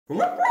Do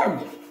you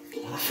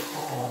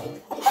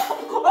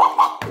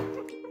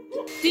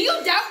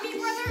doubt me,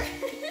 brother?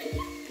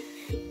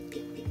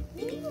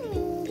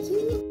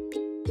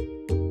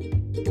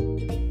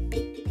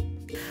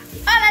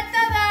 Hola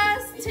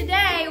todos!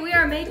 Today we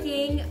are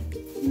making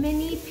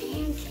mini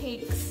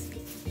pancakes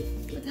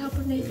with the help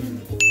of Nathan.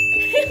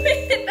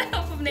 With the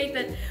help of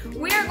Nathan.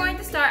 We are going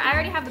to start. I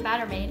already have the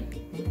batter made.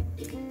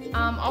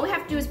 All we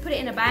have to do is put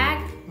it in a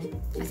bag.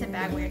 I said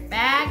bag, weird.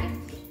 Bag.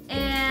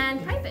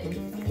 And pipe it.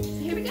 So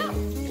here we go.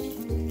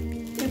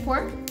 Can you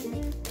pour?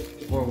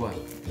 Pour what?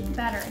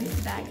 Batter into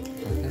the bag.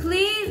 Okay.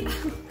 Please,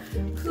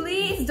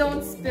 please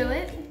don't spill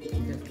it.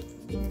 Okay.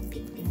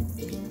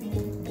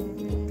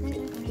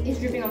 It's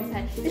dripping on the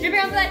side. It's dripping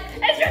on the side.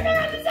 It's dripping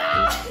on the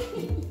side.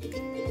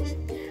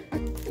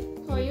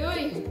 Oy,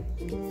 oy.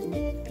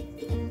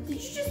 Did you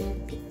just?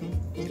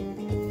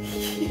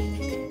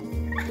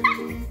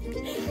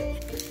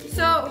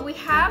 So we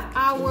have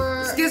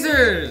our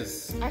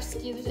skizzers. Our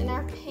skizzers in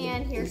our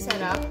pan here set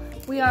up.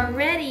 We are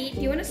ready. Do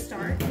you want to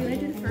start? Do you want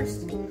to do the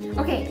first?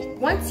 Okay.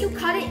 Once you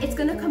cut it, it's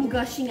gonna come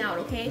gushing out.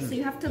 Okay. So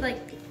you have to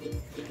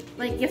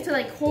you have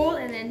to hold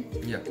and then.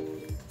 Yeah.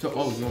 So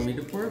you want me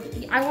to pour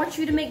it? I want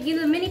you to make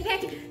the mini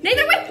pancake.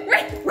 Nathan, wait.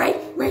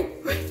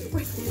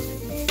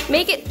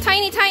 Make it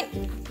tiny.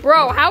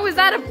 Bro, how is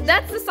that?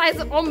 That's the size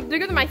of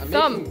bigger than my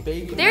thumb.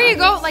 There you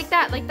go, like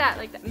that.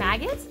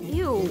 Maggots?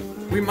 Ew.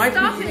 We might be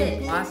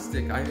using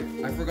plastic. I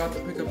forgot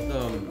to pick up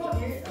the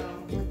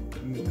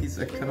piece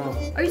I cut off.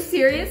 Are you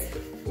serious?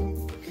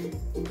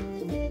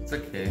 It's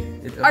okay.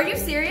 Are you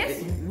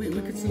serious? We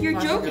could see.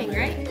 You're joking,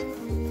 right?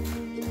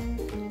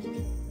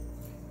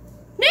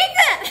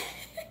 Nathan!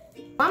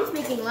 Mom's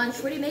making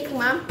lunch. What are you making,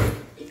 Mom?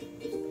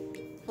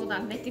 Hold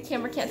on, the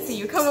camera can't see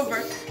you. Come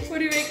over. What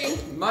are you making?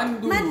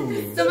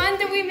 Mandu. So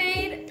mandu we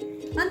made.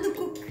 Mandu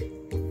cook.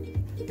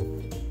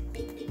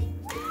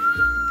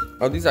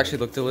 Oh, these actually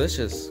look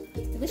delicious.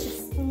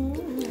 Delicious.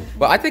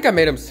 Well, I think I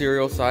made them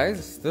cereal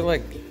size. They're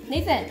like...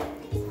 Nathan,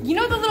 you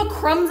know the little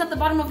crumbs at the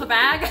bottom of the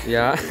bag?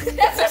 Yeah.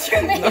 That's what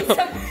you made.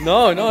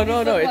 No.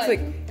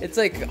 It's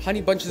like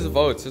honey bunches of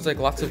oats. There's like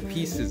lots of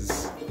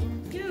pieces.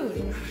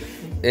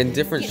 In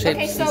different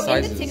shapes and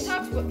sizes. Okay, so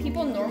in the TikToks, what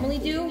people normally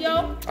do,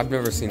 yo, I've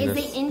never seen this.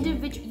 They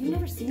individually, you've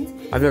never seen this?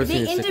 I've never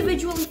seen this. They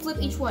individually flip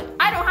each one.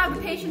 I don't have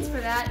the patience for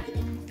that,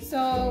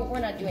 so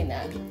we're not doing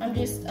that. I'm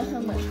just,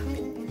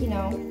 you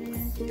know,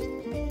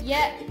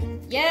 yeah.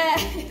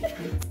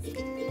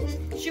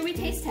 Should we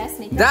taste test,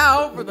 Nathan?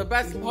 Now for the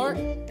best part,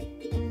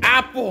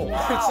 apple.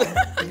 Wow.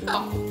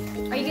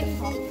 Are you getting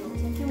coffee?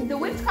 The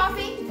whipped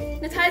coffee?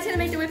 Natalia's gonna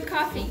make the whipped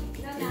coffee.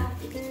 No.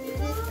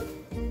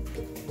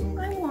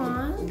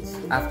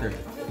 After.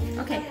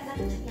 Okay,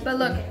 but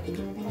look,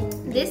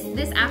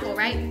 this apple,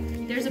 right?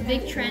 There's a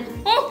big trend.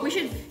 Oh, we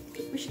should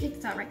take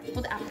this out, right?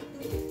 Hold the apple.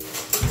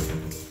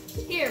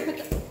 Here,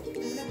 give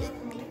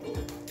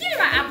me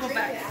my apple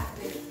back.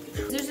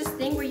 There's this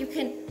thing where you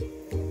can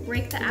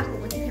break the apple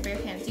with your bare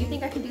hands. Do you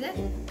think I can do that?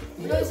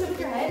 No, it's with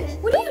your head.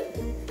 What do you?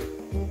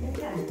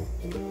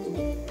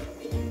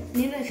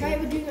 Nina, try it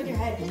with doing it with your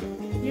head.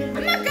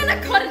 I'm not gonna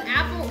cut an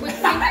apple with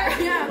finger.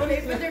 Yeah,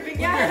 with their big.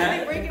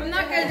 Yeah, break it. I'm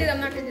not gonna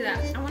do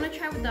that. I want to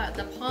try with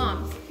the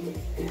palms.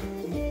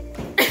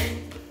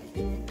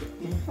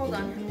 Hold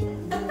on.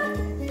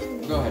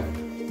 Go ahead.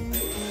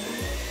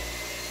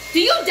 Do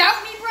you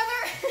doubt me,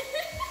 brother?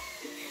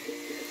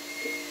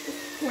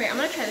 Wait, I'm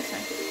gonna try this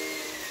one.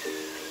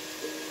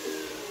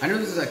 I know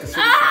this is like a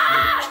super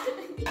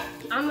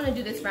I'm gonna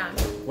do this round.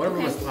 One of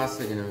them was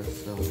plastic in it,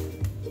 so.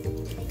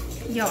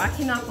 Yo, I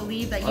cannot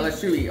believe that you. I'll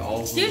let you eat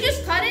all of them. Do you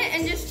just cut it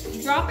and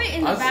just drop it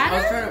in the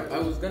batter? I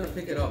was gonna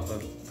pick it up,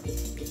 but.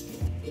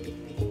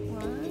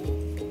 What?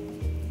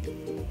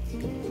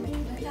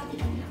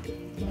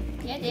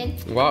 Yeah, I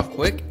did. Wow,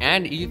 quick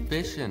and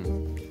efficient.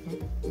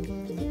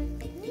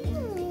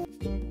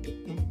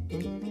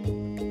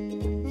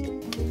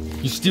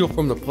 You steal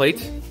from the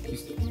plate?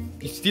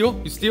 You steal?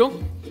 You steal?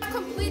 We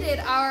completed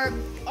our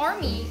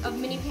army of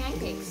mini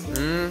pancakes.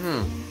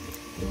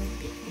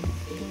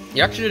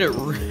 You actually did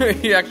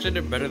it. You actually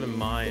did better than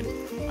mine.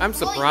 I'm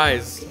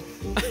surprised.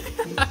 I'm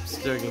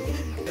just joking.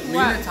 Me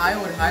and Natalia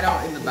would hide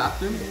out in the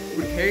bathroom.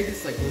 We'd carry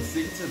this we'd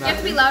sneak into the bathroom. You have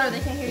to be louder. They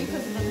can't hear you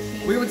because of the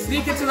machine. We would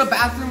sneak into the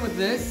bathroom with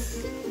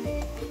this.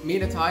 Me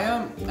and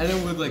Natalia, and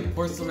then we'd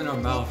pour some in our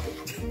mouth.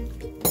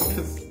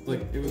 Because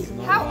it was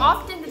normal. How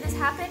often did this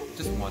happen?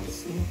 Just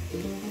once.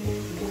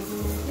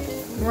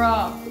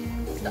 Bro.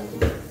 Stop.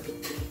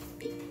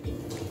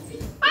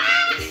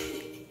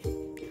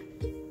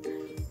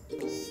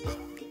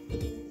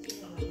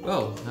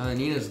 Well, now that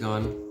Nina's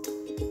gone,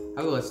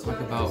 how about let's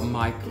talk about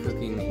my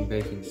cooking and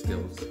baking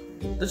skills.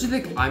 Don't you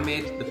think I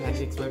made the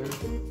pancakes better?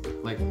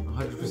 Like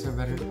 100%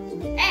 better?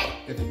 Hey!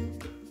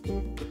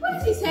 What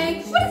is he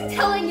saying? What is he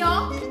telling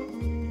y'all?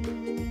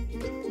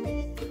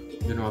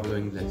 You know I'm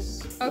doing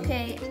this.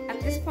 Okay,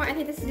 at this point I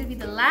think this is gonna be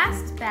the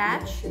last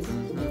batch. You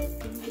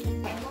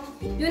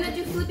wanna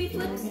do flippy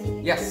flips?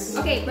 Yes.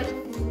 Okay, but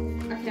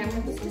okay, I'm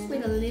gonna just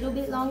wait a little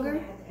bit longer.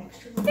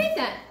 Take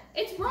that.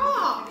 It's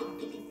raw.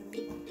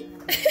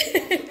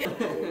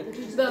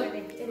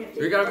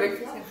 We gotta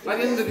make, by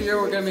the end of the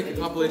year, we're gonna make a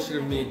compilation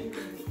of me.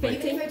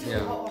 Baking?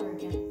 Yeah.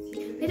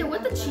 Nathan,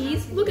 what the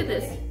cheese? Look at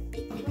this.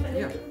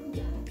 Yeah.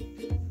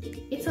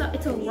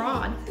 It's a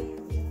rod.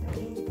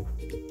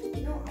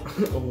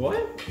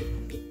 What?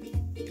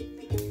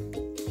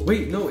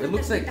 Wait, no, it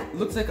looks like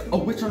a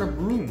witch on a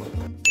broom.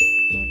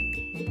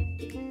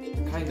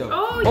 Kind of.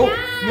 Oh,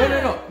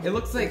 yeah! No. It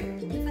looks like.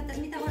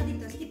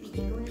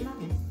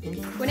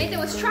 What Nathan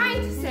was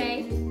trying to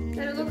say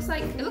that it looks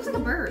like a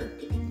bird.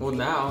 Well,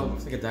 now it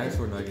looks like a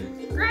dinosaur nugget.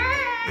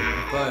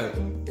 But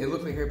it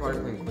looks like Harry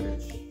Potter playing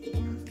Quidditch.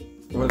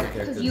 What are the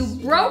characters? Because you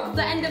broke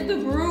the end of the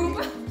broom.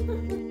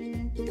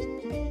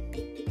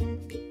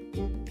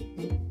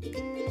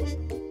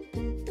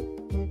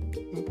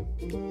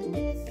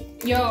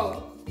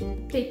 Yo,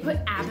 they put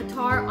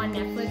Avatar on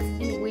Netflix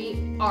and we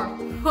are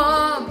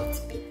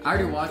pumped. I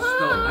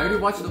already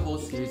watched the whole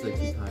series like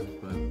 2 times,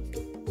 but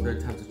third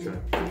time's a charm.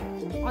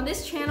 On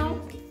this channel,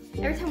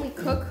 every time we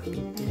cook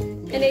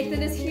and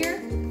Nathan is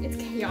here, it's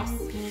chaos.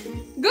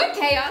 Good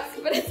chaos,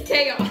 but it's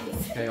chaos.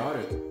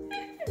 Chaotic.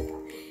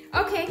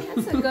 Okay,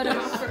 that's a good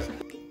amount for.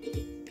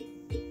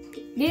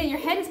 Nathan, your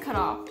head is cut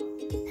off.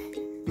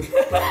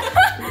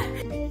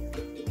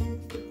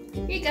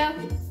 Here you go.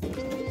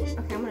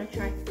 Okay, I'm gonna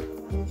try.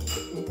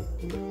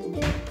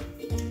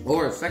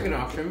 Or second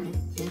option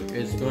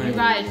is doing. You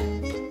guys.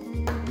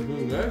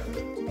 Doing this.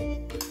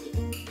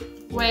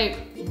 Wait.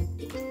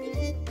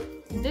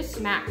 This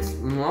smacks.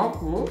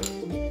 Cool.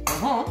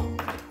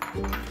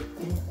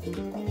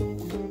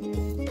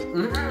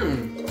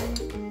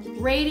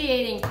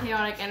 Radiating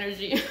chaotic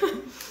energy.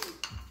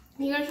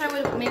 You gonna try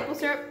with maple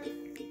syrup?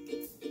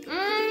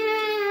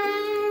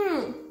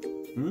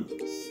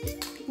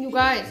 You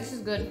guys, this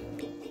is good.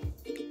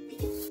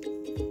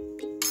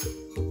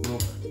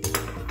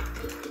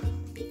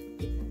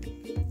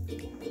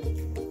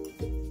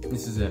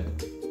 This is it.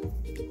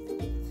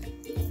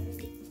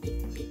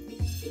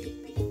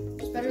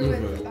 It's better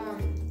with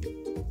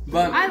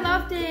But I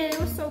loved it. It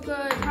was so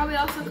good. Probably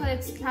also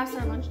because it's past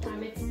our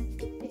lunchtime. It's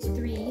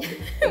 3.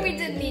 We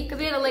didn't eat because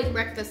we had a late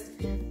breakfast.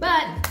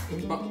 But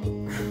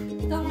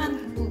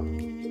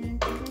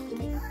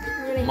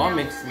Mom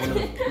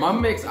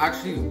makes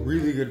actually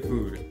really good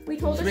food. we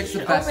told her she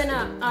should open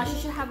up. She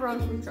should have her own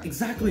food truck.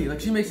 Exactly,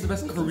 like she makes the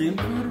best Korean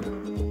food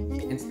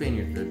and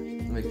Spaniard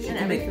food. Like she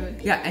can make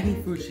food. Yeah,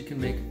 any food she can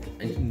make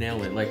and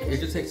nail it. Like it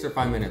just takes her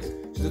 5 minutes.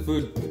 She's a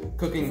food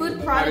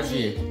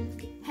prodigy.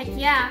 Heck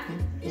yeah.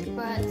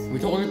 But we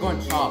told her to go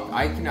and chop.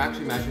 I can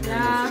actually imagine her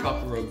just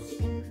chop the roast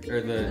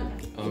or the.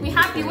 We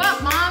hyped you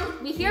up,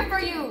 Mom. We here for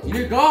you. You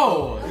need to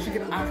go. She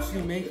can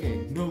actually make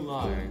it. No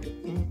lie.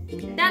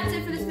 That's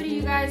it for this video,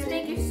 you guys.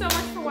 Thank you so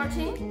much for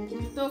watching.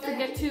 Don't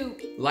forget to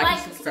like,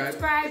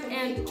 subscribe,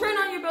 and turn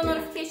on your bell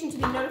notification to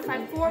be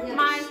notified for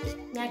my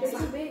next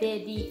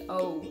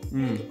video.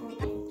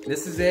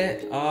 This is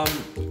it.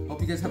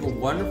 Hope you guys have a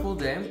wonderful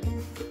day.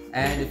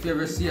 And if you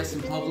ever see us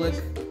in public,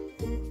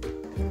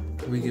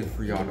 we give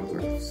free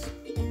autographs.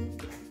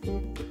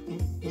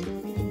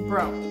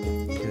 Bro.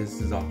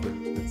 This is awkward.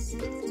 Let's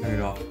turn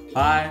it off.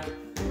 Bye.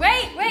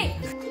 Wait.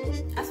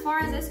 As far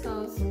as this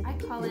goes, I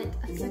call it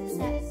a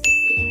success.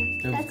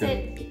 That's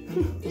it.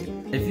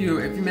 If you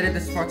made it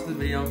this far to the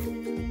video,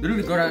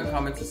 literally go down in the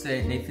comments and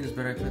say Nathan's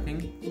better at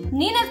cooking.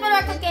 Nina's better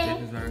at cooking.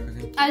 Nathan's better at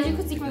cooking. As you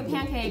can see from the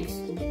pancakes.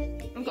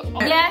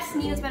 Yes,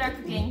 Nina's better at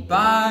cooking.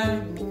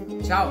 Bye.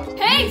 Ciao.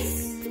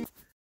 Peace.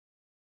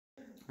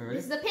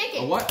 This is a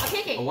pancake. A what? A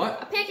pancake. A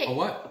what? A pancake. A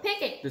what? A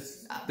pancake.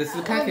 This is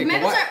a pancake.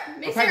 Maple A what? syrup.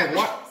 A pancake.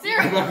 What?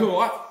 Syrup.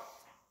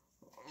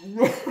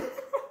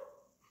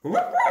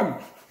 What?